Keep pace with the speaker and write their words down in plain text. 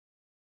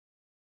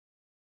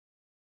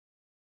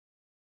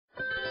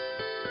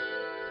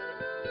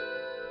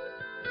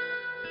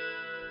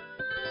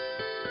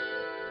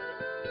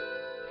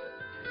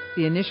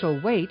The initial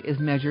weight is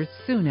measured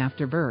soon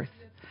after birth.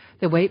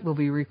 The weight will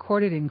be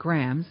recorded in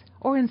grams,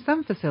 or in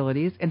some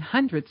facilities in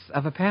hundredths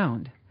of a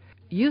pound.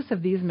 Use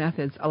of these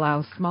methods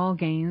allows small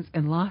gains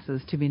and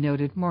losses to be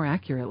noted more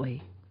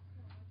accurately.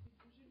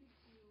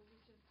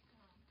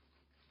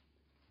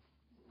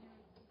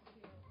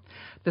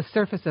 The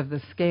surface of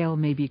the scale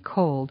may be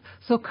cold,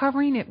 so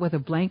covering it with a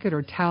blanket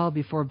or towel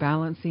before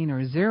balancing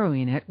or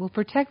zeroing it will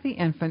protect the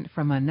infant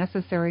from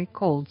unnecessary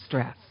cold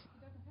stress.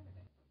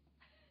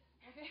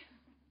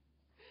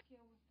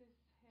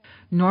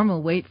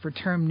 Normal weight for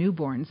term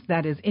newborns,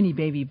 that is, any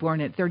baby born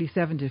at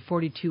 37 to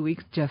 42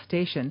 weeks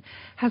gestation,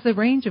 has a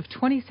range of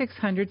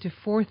 2,600 to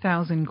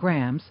 4,000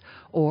 grams,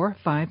 or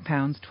 5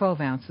 pounds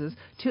 12 ounces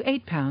to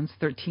 8 pounds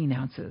 13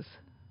 ounces.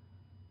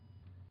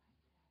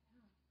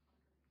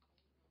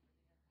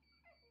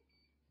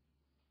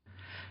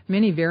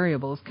 Many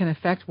variables can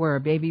affect where a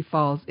baby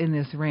falls in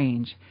this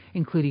range,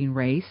 including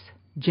race,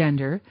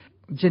 gender,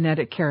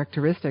 genetic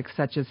characteristics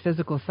such as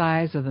physical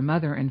size of the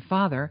mother and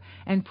father,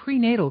 and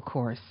prenatal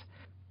course.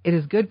 It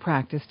is good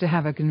practice to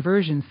have a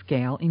conversion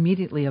scale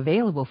immediately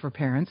available for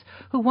parents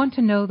who want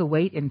to know the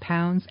weight in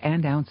pounds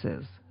and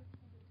ounces.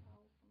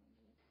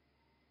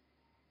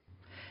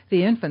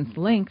 The infant's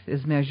length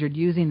is measured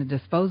using a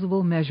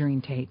disposable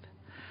measuring tape.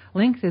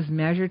 Length is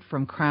measured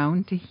from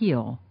crown to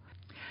heel.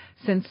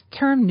 Since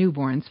term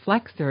newborns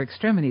flex their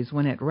extremities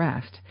when at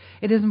rest,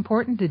 it is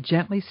important to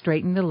gently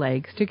straighten the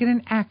legs to get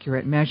an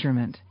accurate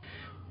measurement.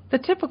 The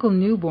typical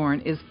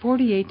newborn is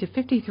 48 to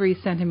 53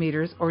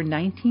 centimeters or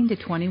 19 to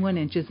 21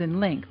 inches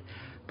in length,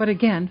 but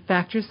again,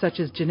 factors such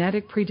as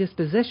genetic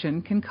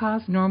predisposition can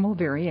cause normal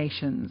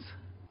variations.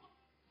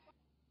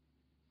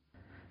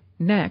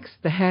 Next,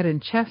 the head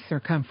and chest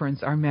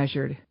circumference are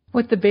measured.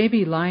 With the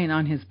baby lying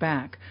on his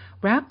back,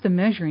 wrap the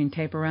measuring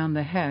tape around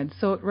the head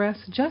so it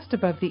rests just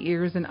above the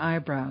ears and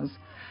eyebrows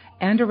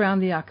and around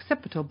the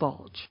occipital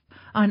bulge.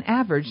 On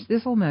average,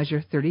 this will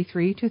measure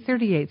 33 to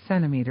 38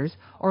 centimeters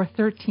or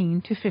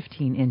 13 to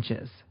 15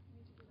 inches.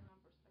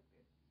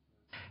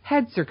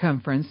 Head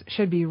circumference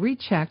should be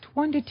rechecked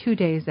 1 to 2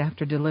 days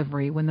after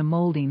delivery when the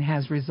molding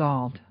has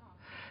resolved.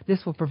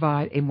 This will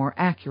provide a more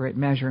accurate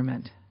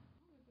measurement.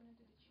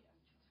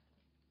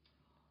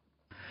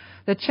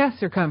 The chest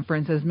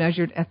circumference is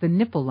measured at the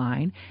nipple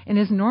line and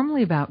is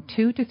normally about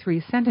 2 to 3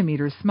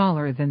 centimeters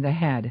smaller than the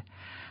head.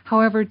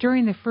 However,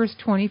 during the first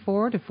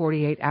 24 to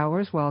 48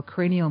 hours while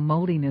cranial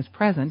molding is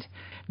present,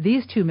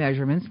 these two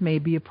measurements may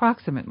be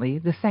approximately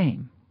the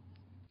same.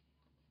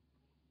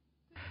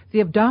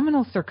 The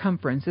abdominal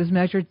circumference is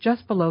measured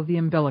just below the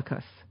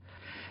umbilicus.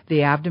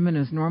 The abdomen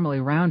is normally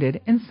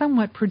rounded and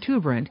somewhat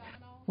protuberant,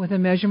 with a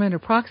measurement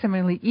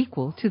approximately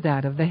equal to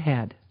that of the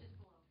head.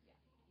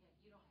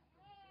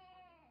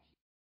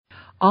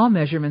 All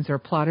measurements are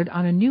plotted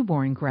on a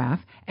newborn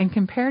graph and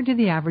compared to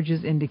the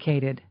averages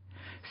indicated.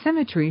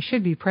 Symmetry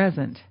should be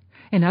present.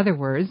 In other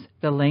words,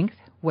 the length,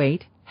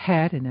 weight,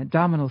 head, and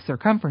abdominal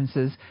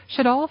circumferences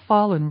should all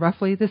fall in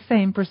roughly the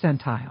same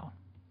percentile.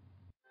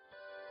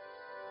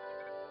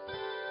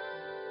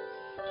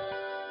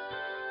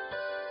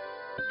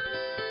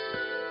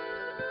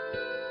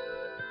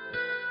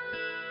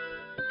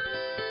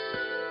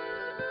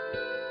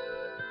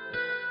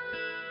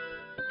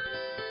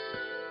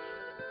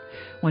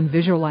 When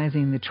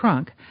visualizing the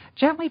trunk,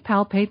 gently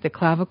palpate the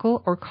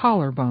clavicle or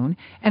collarbone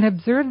and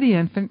observe the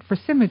infant for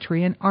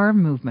symmetry in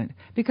arm movement,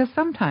 because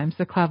sometimes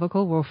the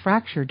clavicle will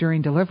fracture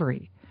during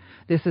delivery.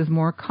 This is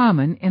more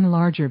common in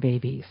larger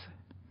babies.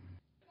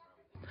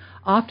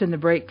 Often the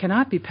break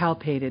cannot be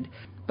palpated,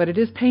 but it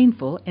is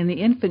painful and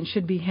the infant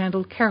should be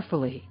handled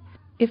carefully.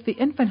 If the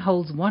infant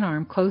holds one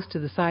arm close to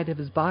the side of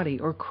his body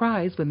or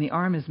cries when the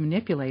arm is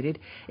manipulated,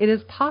 it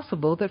is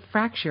possible that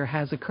fracture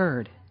has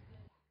occurred.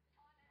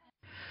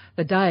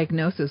 The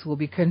diagnosis will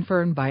be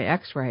confirmed by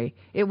X-ray.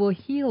 It will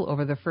heal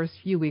over the first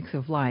few weeks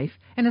of life,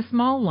 and a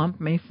small lump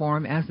may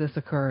form as this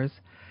occurs.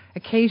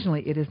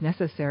 Occasionally, it is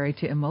necessary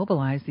to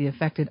immobilize the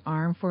affected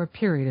arm for a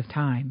period of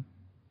time.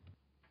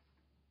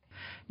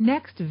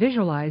 Next,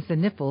 visualize the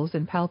nipples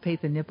and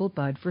palpate the nipple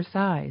bud for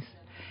size.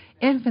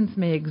 Infants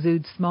may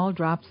exude small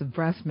drops of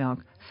breast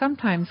milk,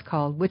 sometimes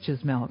called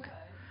witch's milk.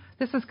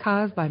 This is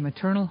caused by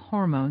maternal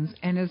hormones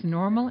and is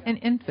normal in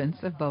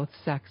infants of both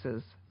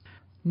sexes.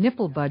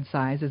 Nipple bud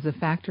size is a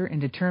factor in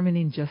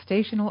determining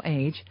gestational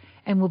age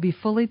and will be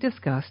fully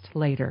discussed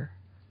later.